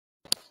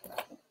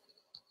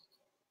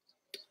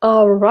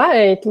All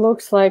right,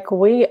 looks like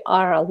we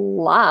are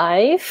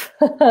live.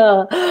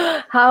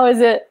 How is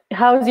it?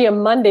 How's your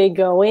Monday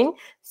going?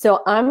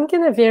 So I'm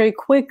gonna very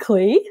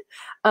quickly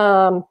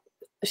um,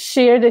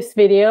 share this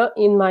video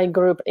in my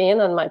group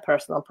and on my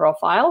personal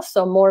profile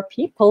so more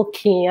people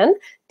can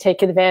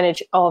take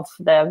advantage of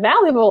the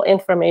valuable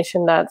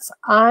information that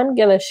I'm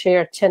gonna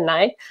share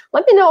tonight.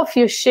 Let me know if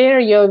you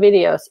share your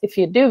videos, if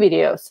you do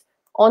videos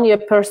on your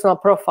personal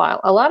profile.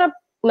 A lot of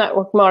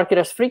network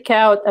marketers freak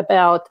out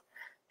about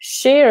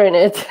sharing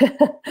it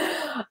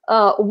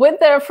with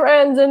their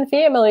friends and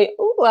family.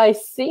 Oh, I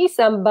see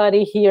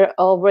somebody here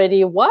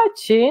already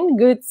watching.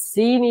 Good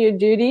seeing you,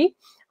 Judy.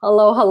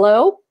 Hello,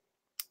 hello.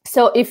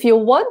 So if you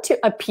want to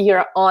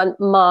appear on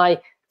my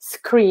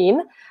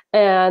screen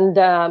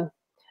and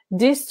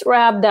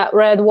disrupt that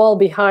red wall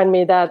behind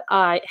me that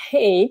I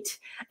hate,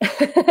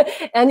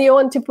 and you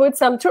want to put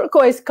some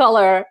turquoise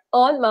color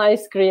on my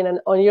screen and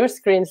on your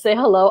screen, say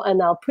hello,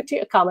 and I'll put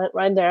you a comment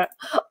right there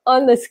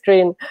on the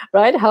screen,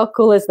 right? How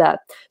cool is that?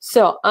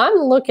 So I'm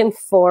looking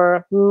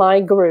for my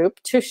group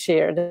to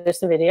share this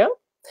video.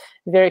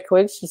 Very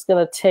quick, it's just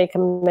gonna take a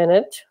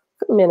minute,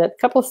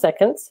 couple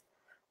seconds.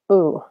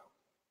 Ooh.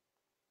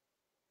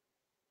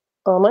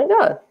 Oh my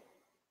God,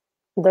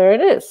 there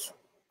it is.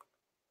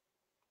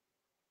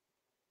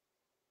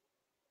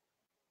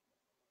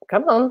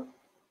 Come on.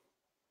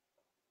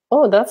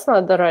 Oh, that's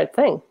not the right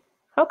thing.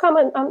 How come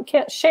I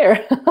can't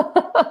share?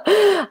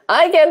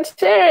 I can't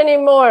share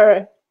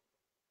anymore.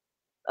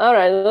 All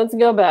right, let's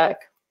go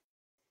back.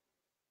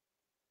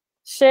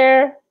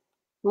 Share,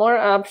 more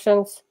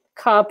options,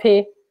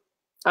 copy.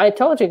 I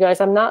told you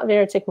guys, I'm not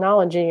very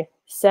technology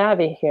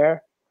savvy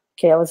here.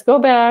 Okay, let's go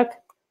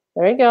back.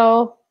 There we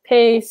go.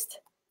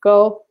 Paste,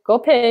 go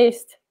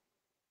paste,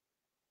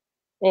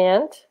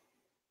 and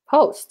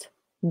post.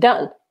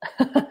 Done.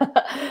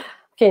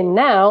 Okay,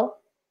 now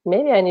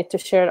maybe I need to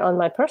share it on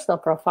my personal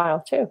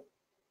profile too,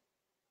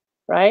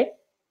 right?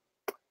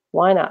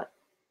 Why not?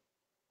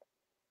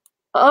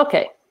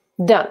 Okay,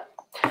 done.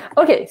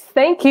 Okay,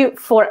 thank you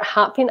for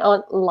hopping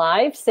on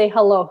live. Say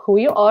hello, who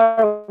you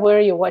are, where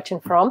you're watching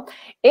from.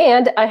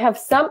 And I have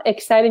some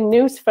exciting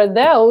news for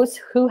those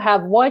who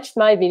have watched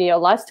my video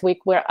last week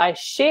where I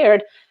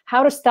shared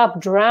how to stop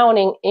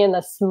drowning in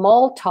a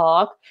small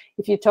talk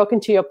if you're talking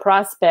to your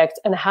prospects,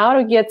 and how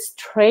to get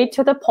straight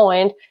to the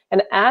point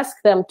and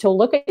ask them to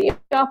look at your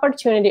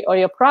opportunity or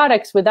your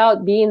products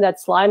without being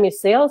that slimy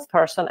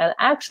salesperson, and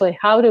actually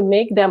how to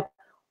make them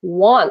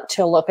want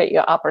to look at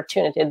your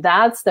opportunity.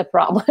 That's the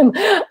problem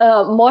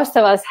most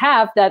of us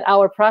have, that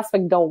our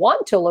prospect don't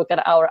want to look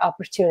at our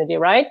opportunity,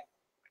 right?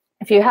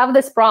 If you have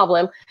this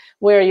problem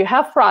where you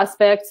have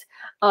prospects,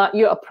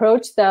 you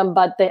approach them,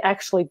 but they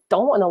actually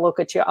don't want to look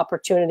at your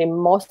opportunity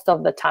most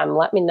of the time,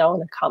 let me know in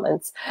the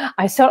comments.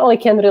 I certainly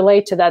can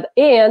relate to that.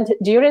 And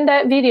during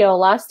that video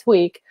last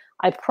week,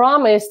 I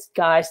promised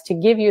guys to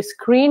give you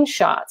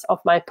screenshots of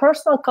my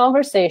personal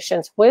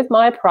conversations with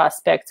my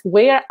prospects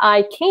where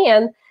I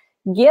can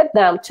get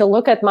them to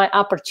look at my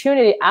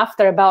opportunity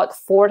after about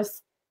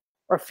fourth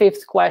or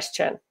fifth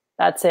question.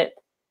 That's it.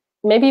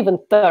 Maybe even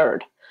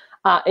third.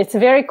 It's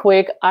very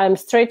quick. I'm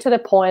straight to the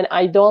point.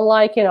 I don't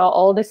like,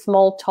 all this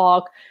small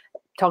talk,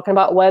 talking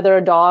about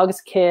weather, dogs,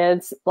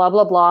 kids, blah,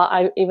 blah, blah.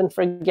 I even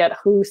forget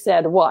who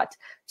said what.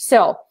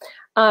 So,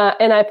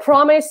 and I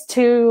promised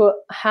to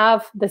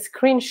have the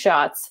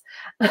screenshots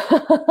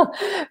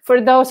for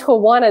those who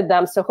wanted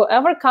them. So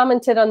whoever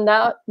commented on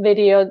that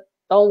video,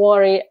 don't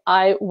worry,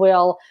 I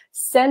will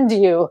send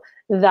you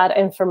that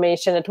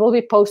information. It will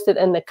be posted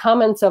in the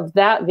comments of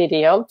that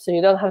video, so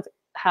you don't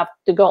have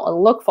to go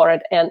and look for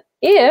it. And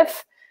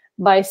if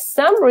by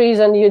some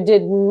reason you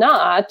did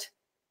not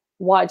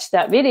watch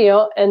that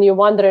video and you're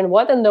wondering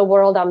what in the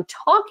world I'm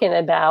talking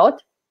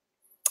about,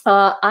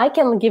 I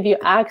can give you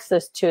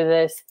access to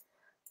this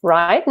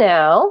right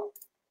now.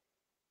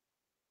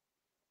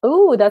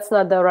 Ooh, that's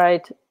not the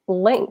right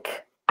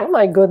link. Oh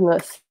my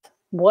goodness,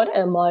 what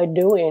am I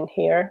doing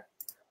here?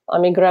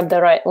 Let me grab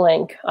the right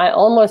link. I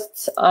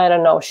almost, I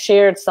don't know,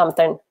 shared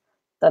something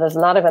that is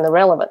not even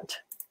relevant.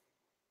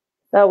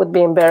 That would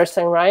be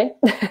embarrassing, right?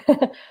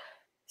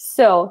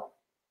 So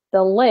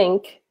the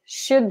link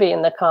should be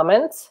in the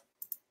comments.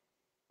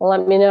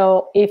 Let me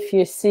know if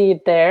you see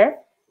it there.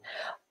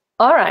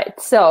 All right,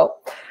 so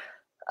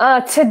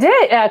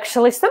today,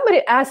 actually,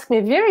 somebody asked me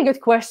a very good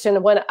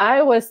question when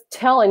I was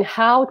telling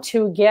how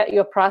to get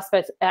your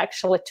prospects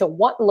actually to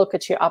want to look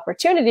at your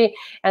opportunity.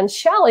 And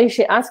Shelly,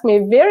 she asked me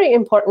a very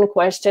important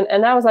question,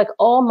 and I was like,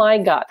 oh my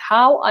God,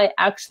 how I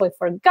actually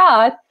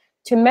forgot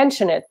to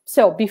mention it.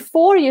 So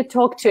before you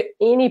talk to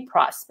any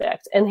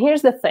prospect, and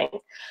here's the thing,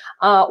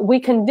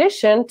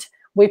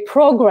 we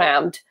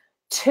programmed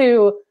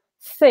to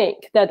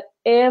think that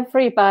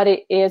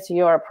everybody is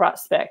your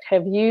prospect.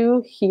 Have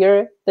you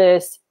heard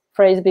this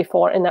phrase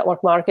before in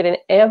network marketing?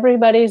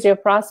 Everybody is your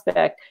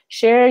prospect.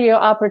 Share your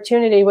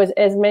opportunity with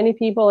as many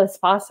people as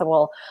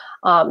possible.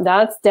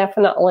 That's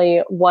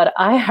definitely what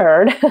I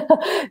heard.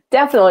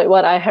 Definitely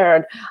what I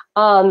heard.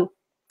 And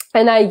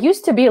I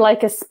used to be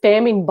like a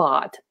spamming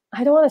bot.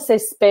 I don't want to say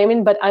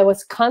spamming, but I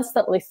was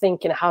constantly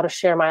thinking how to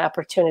share my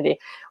opportunity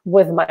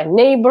with my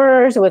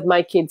neighbors, with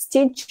my kids'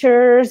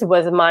 teachers,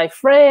 with my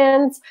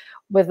friends,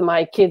 with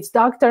my kids'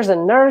 doctors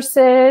and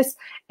nurses,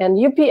 and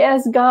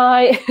UPS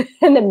guy,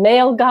 and the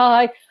mail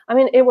guy. I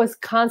mean, it was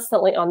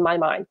constantly on my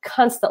mind,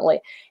 constantly.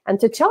 And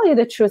to tell you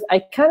the truth, I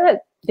kind of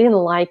didn't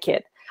like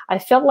it. I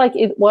felt like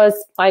it was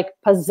like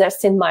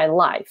possessing my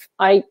life.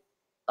 I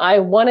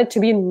wanted to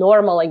be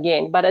normal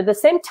again, but at the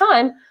same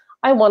time,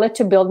 I wanted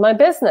to build my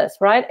business,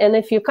 right? And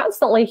if you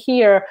constantly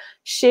hear,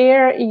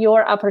 share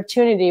your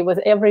opportunity with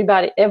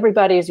everybody,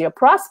 everybody is your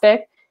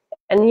prospect,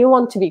 and you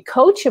want to be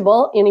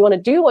coachable and you want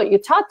to do what you're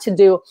taught to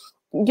do,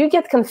 you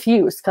get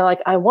confused. Kind of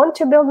like, I want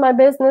to build my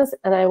business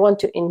and I want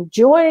to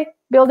enjoy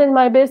building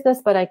my business,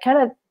 but I kind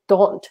of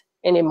don't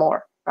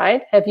anymore,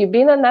 right? Have you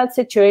been in that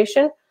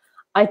situation?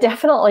 I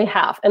definitely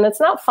have. And it's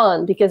not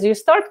fun because you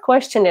start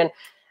questioning,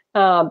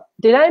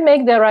 did I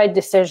make the right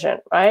decision,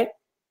 right?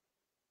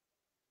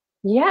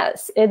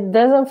 Yes, it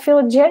doesn't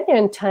feel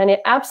genuine, Tanya.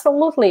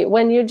 Absolutely.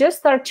 When you just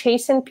start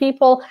chasing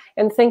people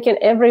and thinking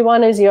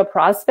everyone is your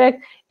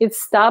prospect, it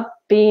stops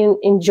being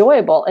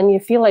enjoyable. And you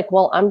feel like,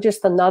 well, I'm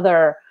just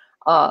another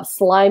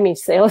slimy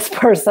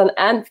salesperson.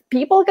 And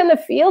people are going to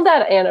feel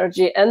that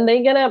energy and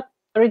they're going to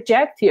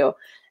reject you.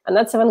 And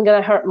that's even going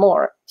to hurt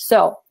more.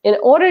 So in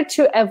order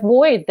to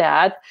avoid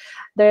that,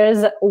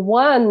 there's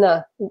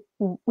one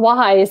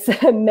wise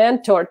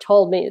mentor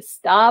told me,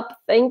 stop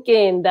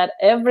thinking that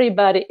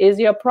everybody is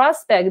your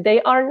prospect.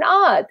 They are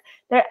not.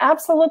 They're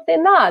absolutely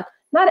not.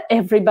 Not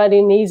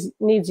everybody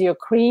needs your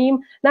cream.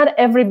 Not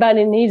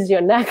everybody needs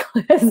your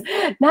necklace.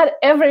 Not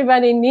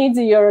everybody needs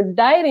your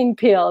dieting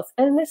pills.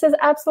 And this is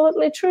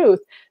absolutely true.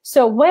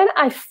 So when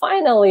I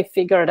finally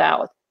figured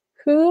out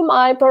who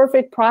my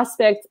perfect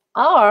prospects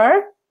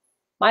are,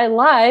 my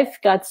life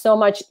got so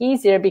much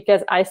easier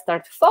because I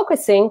started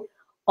focusing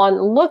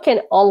on looking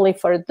only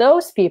for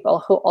those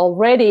people who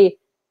already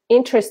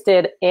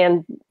interested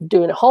in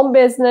doing home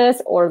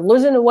business or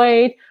losing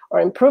weight or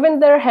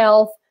improving their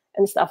health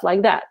and stuff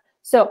like that.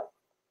 So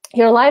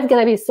your life is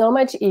going to be so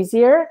much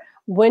easier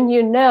when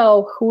you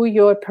know who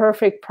your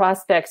perfect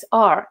prospects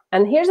are.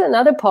 And here's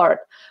another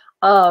part,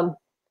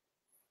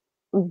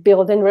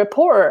 building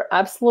rapport.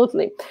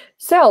 Absolutely.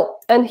 So,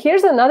 and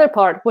here's another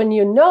part, when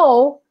you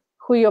know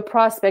who your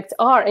prospects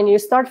are and you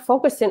start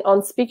focusing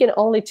on speaking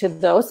only to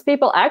those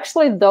people,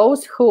 actually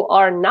those who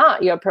are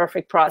not your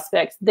perfect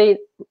prospects, you're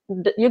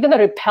going to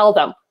repel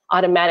them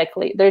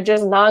automatically. They're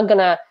just not going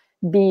to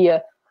be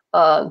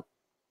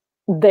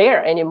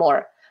there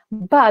anymore.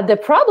 But the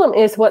problem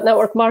is what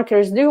network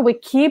marketers do, we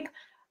keep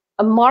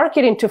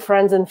marketing to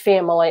friends and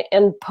family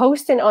and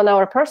posting on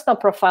our personal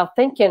profile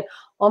thinking,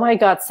 oh my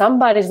God,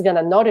 somebody's going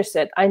to notice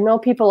it. I know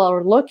people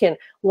are looking.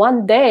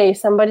 One day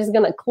somebody's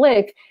going to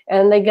click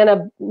and they're going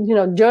to,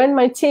 join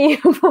my team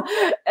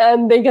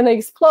and they're going to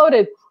explode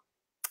it.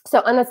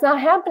 So, and it's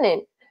not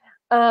happening.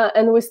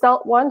 And we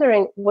start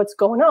wondering what's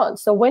going on.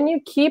 So when you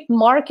keep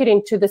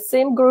marketing to the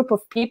same group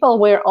of people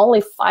where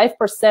only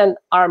 5%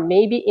 are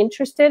maybe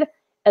interested,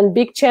 and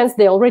big chance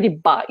they already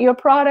bought your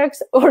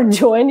products or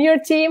joined your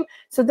team,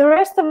 so the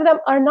rest of them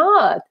are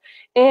not.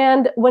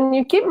 And when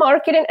you keep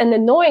marketing and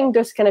annoying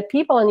those kind of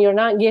people and you're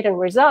not getting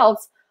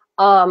results,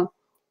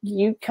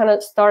 you kind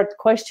of start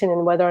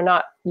questioning whether or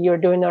not you're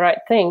doing the right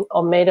thing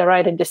or made the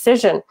right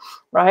decision,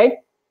 right?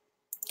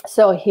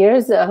 So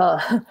here's,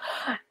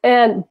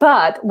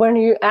 but when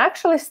you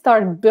actually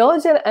start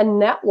building a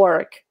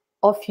network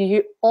of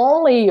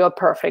only your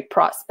perfect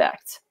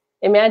prospects,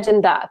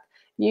 imagine that.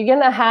 You're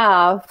gonna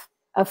have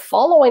a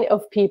following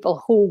of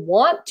people who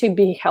want to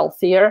be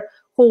healthier,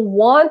 who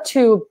want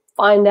to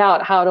find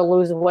out how to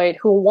lose weight,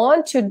 who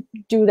want to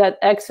do that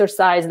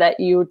exercise that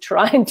you're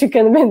trying to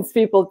convince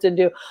people to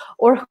do,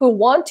 or who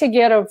want to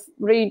get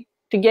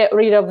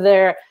rid of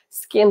their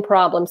skin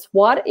problems.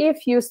 What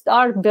if you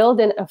start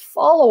building a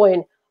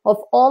following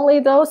of only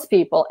those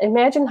people?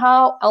 Imagine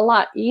how a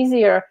lot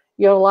easier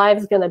your life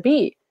is going to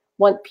be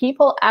when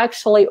people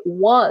actually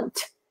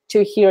want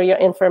to hear your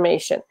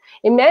information.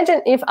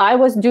 Imagine if I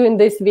was doing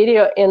this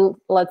video in,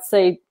 let's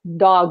say,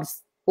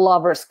 Dogs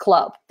Lovers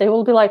Club. They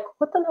will be like,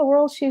 what in the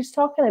world she's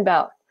talking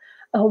about?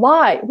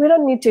 Why? We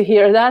don't need to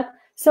hear that.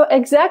 So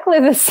exactly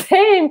the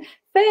same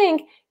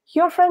thing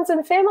your friends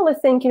and family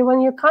thinking when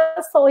you're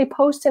constantly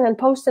posting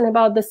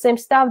about the same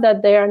stuff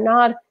that they are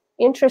not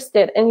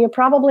interested. And you're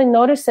probably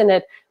noticing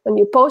it when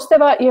you post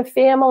about your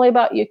family,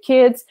 about your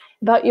kids,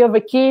 about your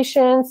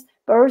vacations,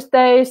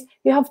 birthdays,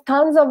 you have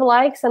tons of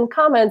likes and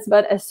comments,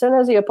 but as soon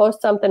as you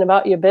post something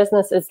about your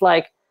business, it's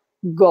like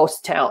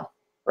ghost town,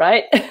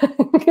 right?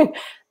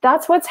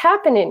 That's what's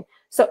happening.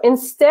 So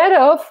instead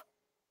of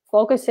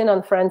focusing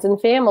on friends and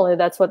family,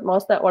 that's what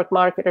most network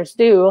marketers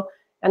do,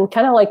 and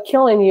kind of like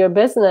killing your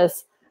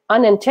business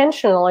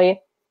unintentionally,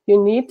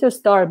 you need to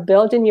start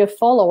building your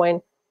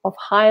following of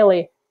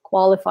highly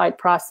qualified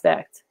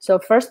prospects. So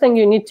first thing,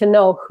 you need to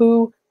know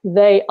who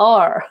they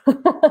are.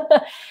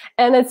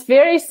 And it's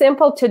very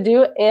simple to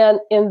do. And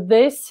in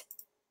this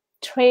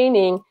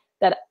training,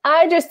 that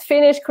I just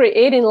finished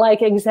creating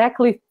like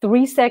exactly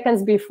 3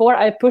 seconds before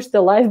I pushed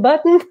the live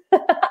button.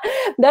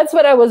 That's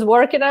what I was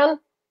working on.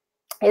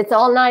 It's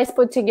all nice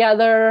put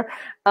together.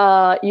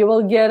 You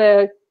will get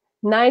a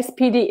nice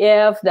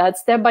PDF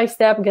that's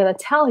step-by-step gonna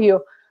tell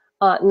you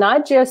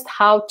not just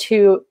how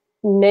to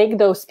make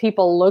those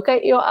people look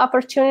at your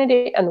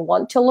opportunity and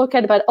want to look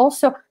at it, but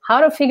also how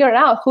to figure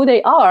out who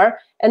they are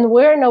and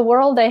where in the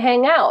world they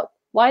hang out,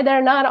 why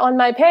they're not on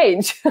my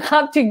page,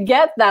 how to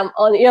get them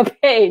on your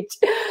page.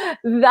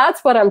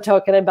 That's what I'm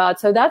talking about.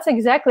 So that's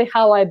exactly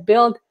how I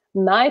build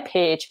my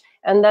page.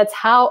 And that's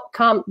how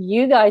come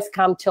you guys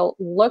come to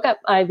look at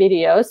my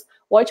videos,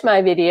 watch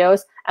my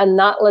videos, and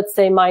not, let's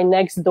say, my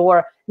next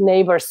door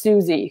neighbor,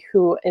 Susie,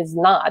 who is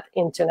not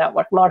into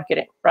network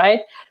marketing,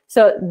 right?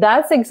 So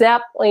that's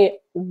exactly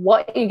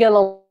what you're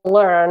gonna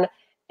learn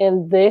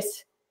in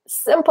this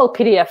simple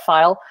PDF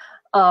file.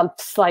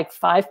 It's like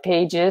 5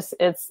 pages.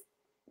 It's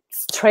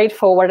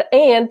straightforward,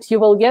 and you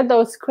will get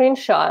those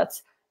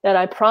screenshots that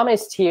I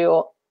promised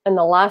you in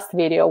the last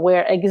video,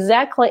 where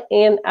exactly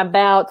in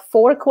about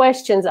 4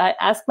 questions I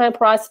ask my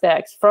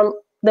prospects from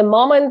the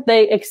moment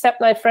they accept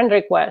my friend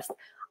request.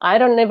 I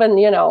don't even,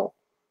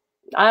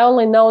 I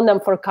only known them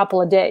for a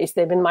couple of days.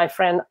 They've been my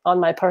friend on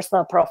my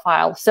personal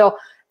profile. So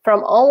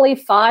from only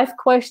 5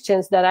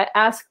 questions that I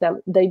ask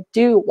them, they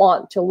do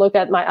want to look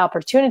at my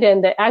opportunity,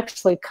 and they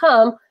actually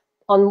come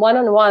on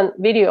one-on-one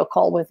video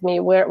call with me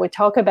where we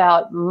talk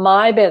about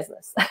my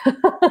business.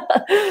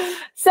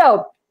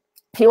 So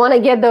if you want to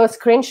get those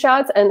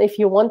screenshots, and if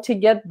you want to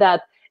get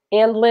that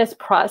endless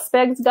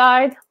prospects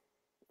guide,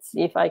 let's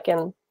see if I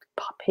can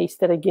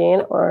paste it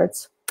again, or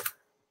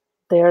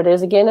there it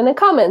is again in the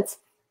comments.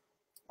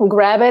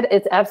 Grab it.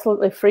 It's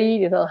absolutely free.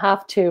 You don't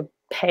have to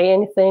pay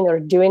anything or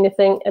do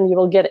anything, and you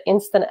will get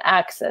instant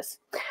access.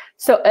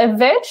 So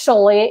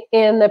eventually,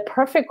 in the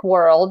perfect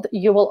world,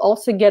 you will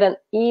also get an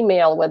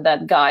email with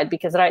that guide,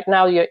 because right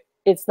now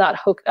it's not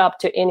hooked up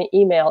to any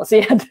emails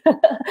yet.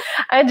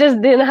 I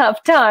just didn't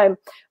have time.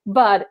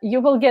 But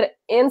you will get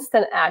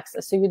instant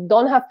access. So you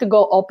don't have to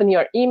go open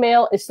your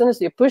email. As soon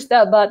as you push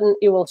that button,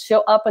 it will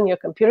show up on your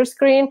computer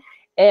screen.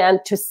 And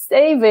to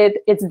save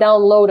it, it's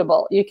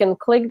downloadable. You can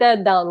click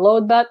that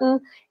download button,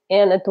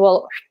 and it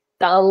will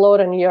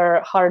download on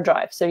your hard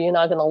drive. So you're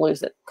not going to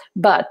lose it.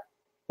 But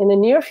in the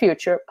near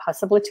future,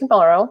 possibly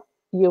tomorrow,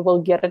 you will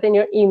get it in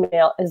your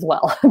email as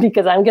well,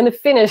 because I'm going to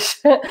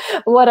finish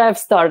what I've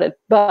started.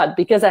 But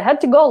because I had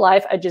to go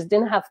live, I just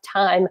didn't have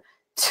time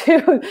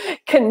to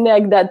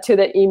connect that to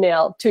the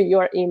email, to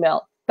your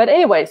email. But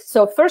anyways,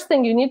 so first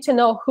thing, you need to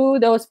know who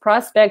those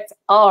prospects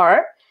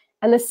are.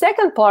 And the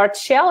second part,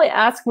 Shelly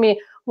asked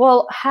me,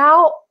 well,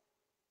 how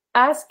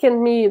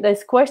asking me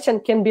this question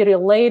can be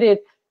related,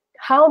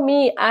 how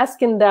me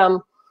asking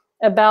them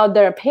about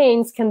their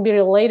pains can be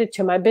related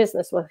to my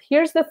business. Well,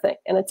 here's the thing,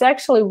 and it's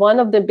actually one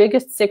of the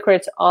biggest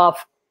secrets of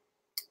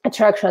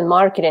attraction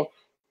marketing.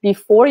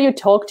 Before you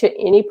talk to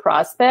any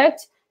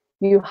prospect,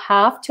 you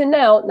have to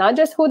know not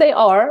just who they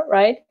are,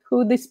 right?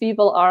 Who these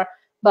people are,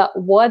 but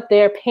what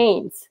their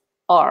pains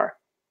are.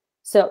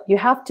 So you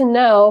have to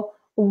know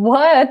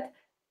what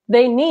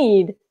they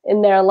need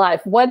in their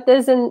life. What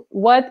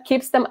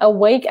keeps them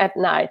awake at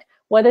night?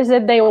 What is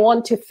it they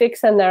want to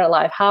fix in their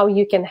life? How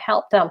you can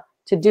help them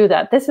to do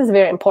that. This is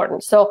very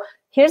important. So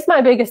here's my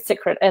biggest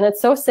secret. And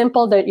it's so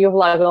simple that you're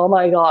like, oh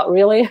my God,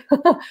 really?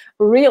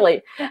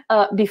 Really?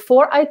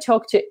 Before I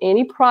talk to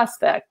any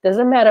prospect,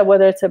 doesn't matter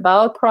whether it's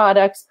about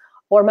products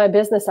or my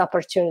business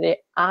opportunity,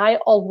 I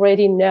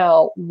already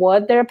know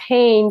what their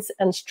pains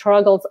and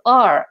struggles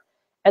are.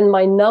 And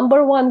my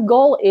number one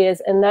goal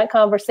is in that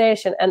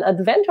conversation, and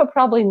Advento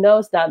probably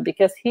knows that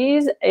because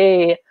he's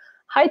a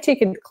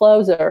high-ticket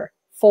closer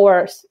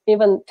for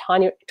even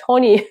Tony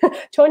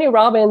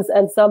Robbins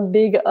and some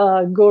big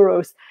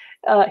gurus.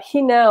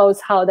 He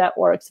knows how that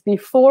works.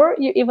 Before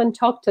you even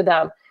talk to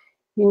them,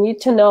 you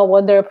need to know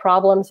what their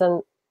problems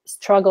and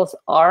struggles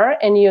are.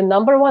 And your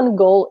number one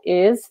goal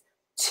is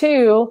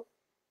to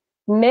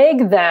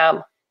make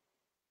them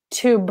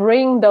to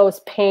bring those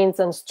pains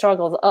and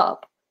struggles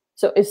up.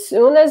 So as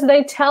soon as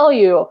they tell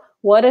you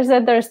what is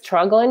it they're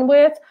struggling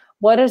with,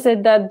 what is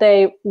it that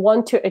they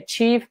want to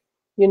achieve,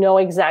 you know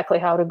exactly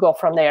how to go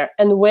from there.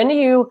 And when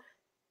you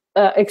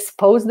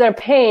expose their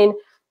pain,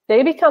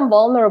 they become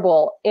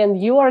vulnerable,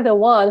 and you are the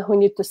one who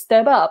need to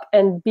step up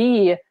and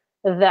be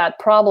that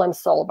problem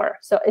solver.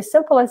 So as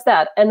simple as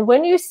that. And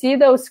when you see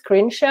those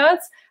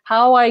screenshots,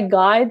 how I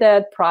guide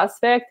that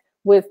prospect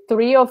with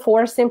 3 or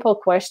 4 simple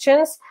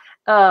questions,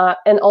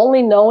 and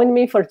only knowing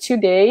me for 2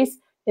 days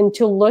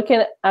into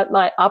looking at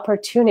my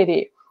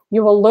opportunity,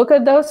 you will look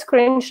at those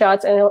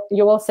screenshots and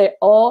you will say,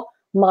 oh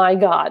my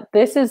God,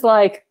 this is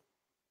like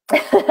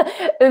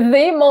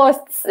the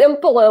most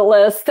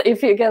simplest,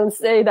 if you can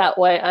say that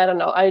way. I don't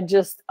know. I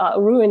just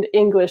ruined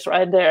English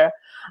right there.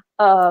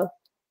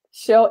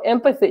 Show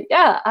empathy.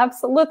 Yeah,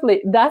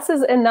 absolutely. That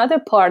is another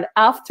part.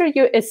 After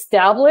you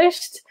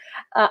established,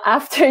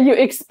 after you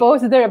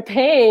expose their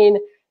pain,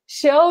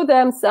 show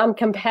them some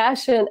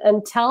compassion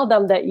and tell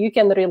them that you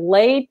can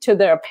relate to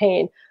their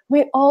pain.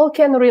 we all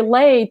can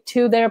relate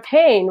to their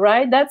pain,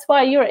 right? That's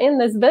why you're in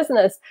this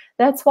business.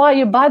 That's why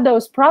you bought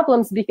those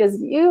problems, because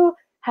you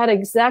had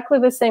exactly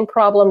the same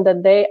problem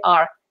that they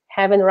are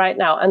having right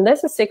now. And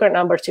this is secret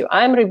number 2.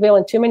 I'm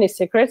revealing too many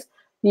secrets.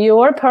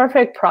 Your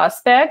perfect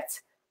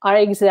prospects are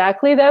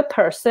exactly that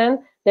person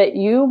that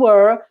you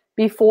were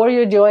before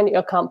you joined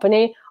your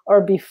company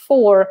or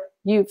before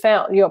you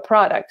found your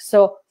product.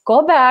 So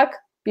go back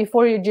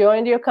before you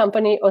joined your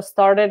company or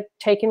started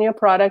taking your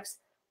products.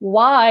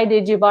 Why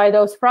did you buy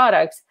those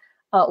products?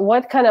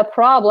 What kind of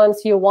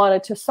problems you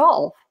wanted to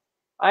solve,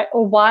 right?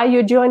 Or why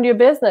you joined your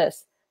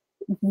business.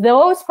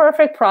 Those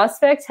perfect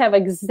prospects have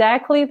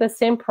exactly the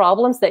same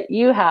problems that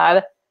you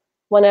had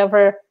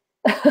whenever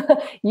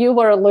you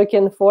were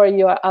looking for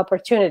your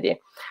opportunity.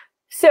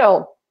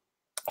 So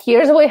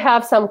here's we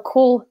have some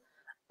cool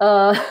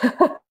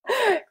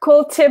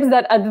cool tips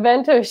that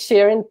Advento is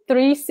sharing.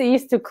 3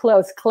 C's to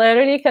close: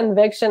 clarity,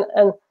 conviction,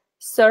 and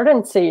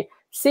certainty.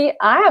 See,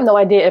 I have no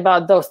idea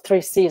about those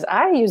 3 C's.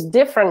 I use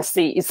different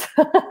C's.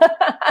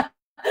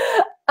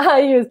 I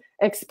use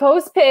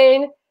expose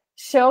pain,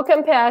 show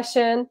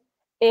compassion,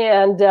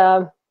 and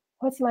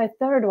what's my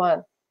third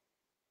one?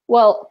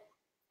 Well,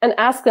 and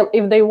ask them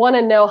if they want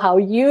to know how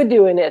you're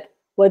doing it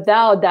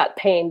without that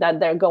pain that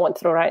they're going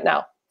through right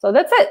now. So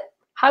that's it.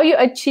 How you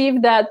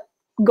achieve that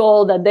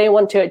goal that they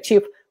want to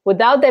achieve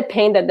without the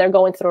pain that they're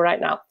going through right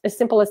now. As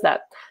simple as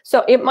that.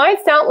 So it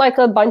might sound like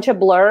a bunch of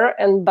blur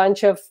and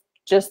bunch of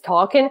just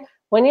talking.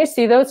 When you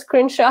see those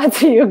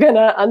screenshots, you're going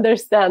to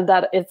understand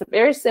that it's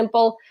very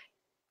simple.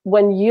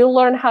 When you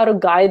learn how to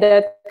guide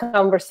that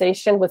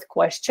conversation with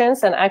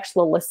questions and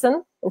actually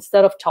listen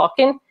instead of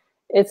talking,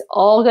 it's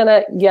all going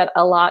to get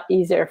a lot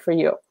easier for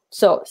you.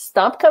 So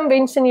stop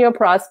convincing your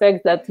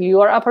prospects that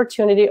your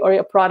opportunity or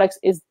your products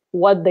is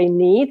what they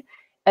need,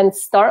 and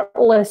start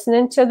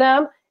listening to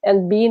them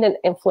and being an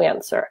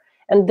influencer.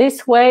 And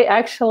this way,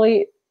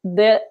 actually,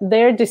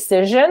 their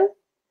decision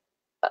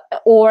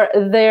or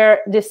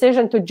their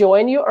decision to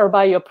join you or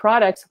buy your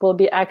products will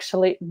be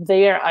actually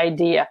their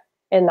idea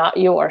and not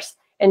yours.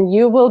 And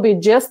you will be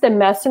just a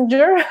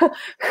messenger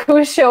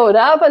who showed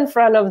up in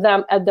front of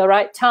them at the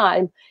right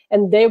time.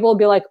 And they will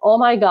be like, oh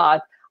my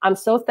God, I'm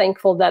so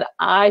thankful that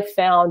I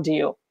found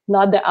you,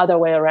 not the other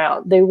way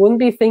around. They wouldn't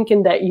be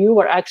thinking that you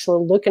were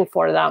actually looking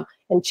for them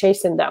and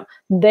chasing them.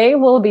 They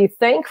will be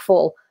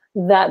thankful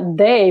that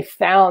they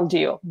found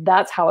you.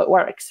 That's how it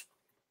works.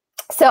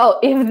 So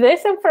if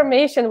this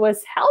information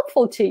was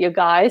helpful to you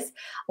guys,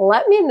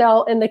 let me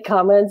know in the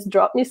comments.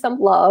 Drop me some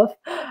love.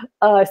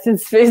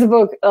 Since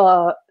Facebook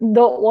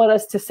don't want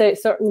us to say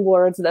certain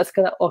words, that's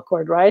kind of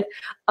awkward, right?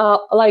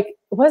 Like,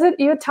 was it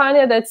you,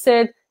 Tanya, that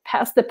said,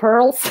 pass the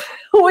pearls?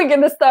 We're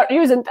going to start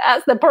using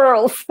pass the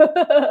pearls.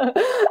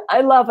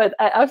 I love it.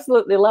 I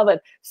absolutely love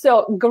it.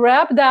 So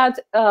grab that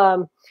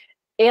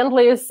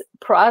Endless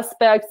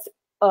Prospects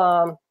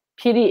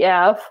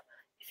PDF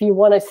if you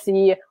want to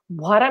see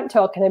what I'm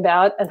talking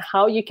about and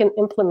how you can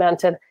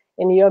implement it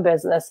in your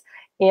business.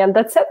 And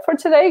that's it for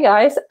today,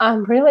 guys.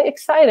 I'm really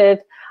excited.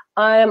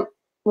 I'm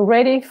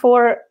ready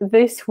for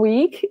this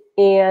week.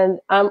 And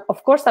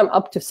of course, I'm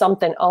up to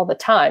something all the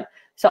time.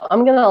 So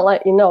I'm going to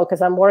let you know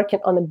because I'm working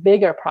on a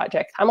bigger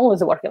project. I'm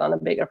always working on a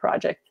bigger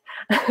project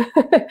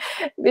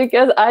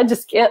because I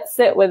just can't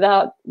sit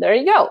without, there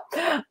you go.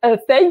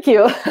 Thank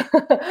you.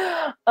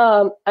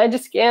 I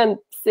just can't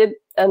sit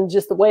and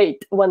just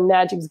wait when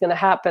magic's going to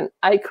happen.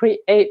 I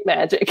create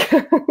magic.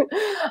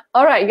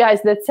 All right,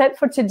 guys, that's it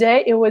for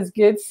today. It was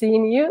good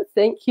seeing you.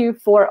 Thank you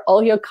for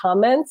all your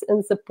comments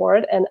and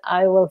support, and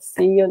I will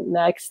see you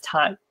next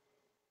time.